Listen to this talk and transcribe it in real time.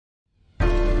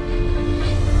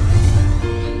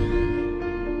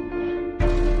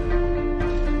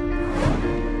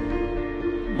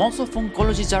Most of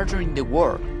oncology surgery in the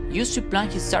world used to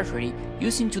plan his surgery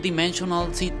using two-dimensional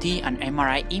CT and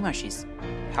MRI images.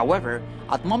 However,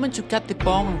 at the moment to cut the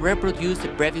bone and reproduce the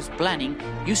previous planning,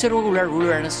 use a regular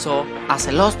ruler and saw as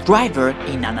a lost driver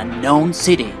in an unknown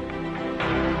city.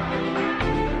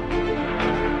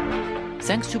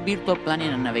 Thanks to virtual planning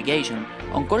and navigation,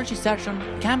 oncology surgeon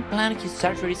can plan his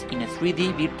surgeries in a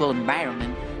 3D virtual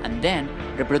environment and then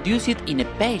reproduce it in a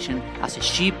patient as a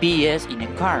GPS in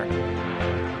a car.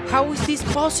 How is this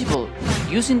possible?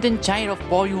 Using the entire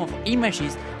volume of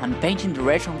images and painting the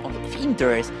region of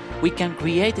interest, we can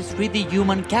create a 3D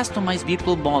human customized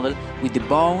virtual model with the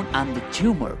bone and the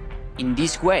tumor. In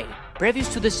this way, previous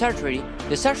to the surgery,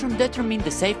 the surgeon determined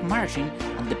the safe margin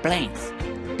and the planes.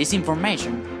 This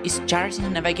information is charged in a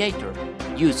navigator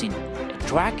using a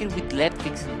tracker with LED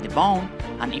fixed in the bone,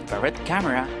 an infrared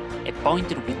camera, a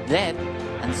pointer with LED,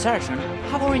 and surgeon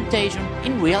have orientation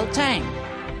in real time.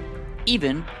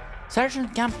 Even, surgeon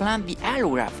can plan the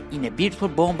allograft in a virtual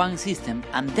bone bank system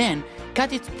and then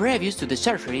cut it previous to the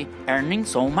surgery, earning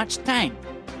so much time.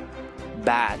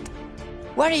 But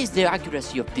what is the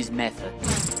accuracy of this method?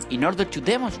 In order to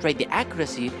demonstrate the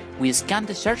accuracy, we scanned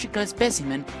the surgical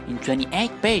specimen in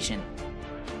 28 patients.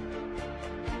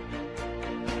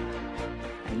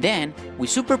 And then we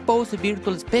superpose the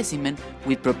virtual specimen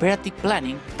with preparative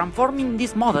planning, transforming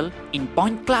this model in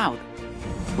point cloud.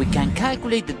 We can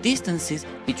calculate the distances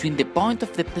between the point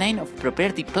of the plane of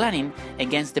preparative planning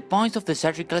against the points of the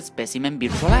surgical specimen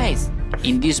visualized.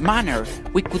 In this manner,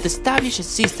 we could establish a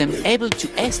system able to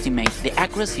estimate the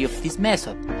accuracy of this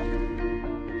method.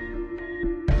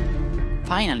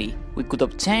 Finally, we could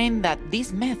obtain that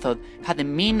this method had a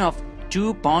mean of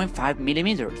 2.5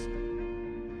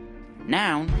 mm.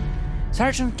 Now,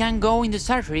 surgeon can go in the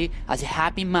surgery as a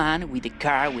happy man with a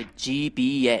car with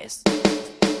GPS.